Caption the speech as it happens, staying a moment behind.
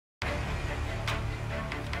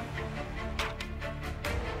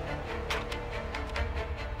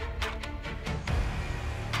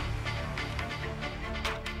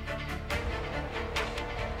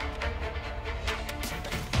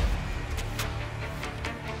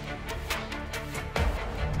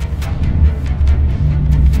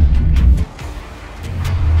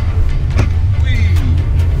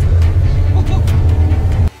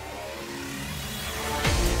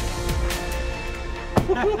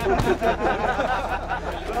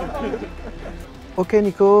Okay,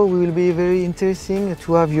 Nico, we will be very interesting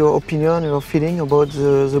to have your opinion, your feeling about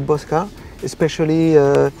the boss car, especially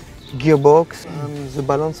gearbox and the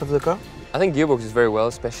balance of the car. I think gearbox is very well,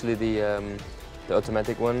 especially the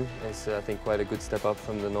automatic one is I think quite a good step up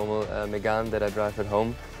from the normal Mégane that I drive at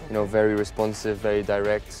home. You know, very responsive, very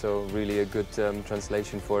direct, so really a good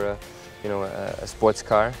translation for a sports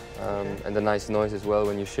car, and a nice noise as well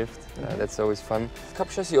when you shift. That's always fun. Cup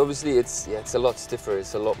chassis, obviously, it's a lot stiffer.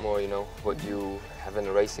 It's a lot more, what you have in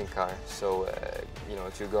a racing car. So,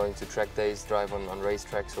 if you're going to track days, drive on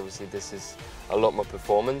racetracks, obviously this is a lot more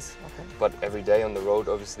performance. Okay. But every day on the road,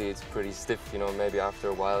 obviously, it's pretty stiff. Maybe after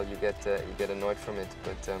a while you get annoyed from it.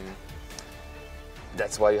 But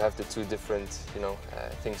that's why you have the two different,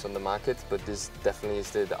 things on the market. But this definitely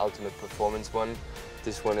is the ultimate performance one.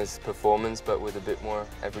 This one is performance, but with a bit more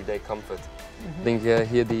everyday comfort. I think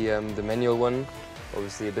here the manual one,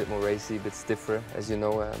 obviously a bit more racy, a bit stiffer, as you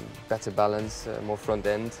know, better balance, more front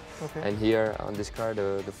end. Okay. And here on this car,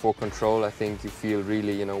 the 4Control, I think you feel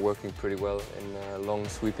really, working pretty well in long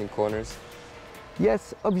sweeping corners.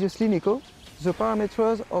 Yes, obviously, Nico. The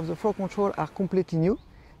parameters of the 4Control are completely new.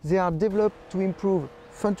 They are developed to improve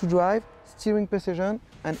fun to drive, steering precision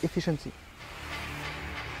and efficiency.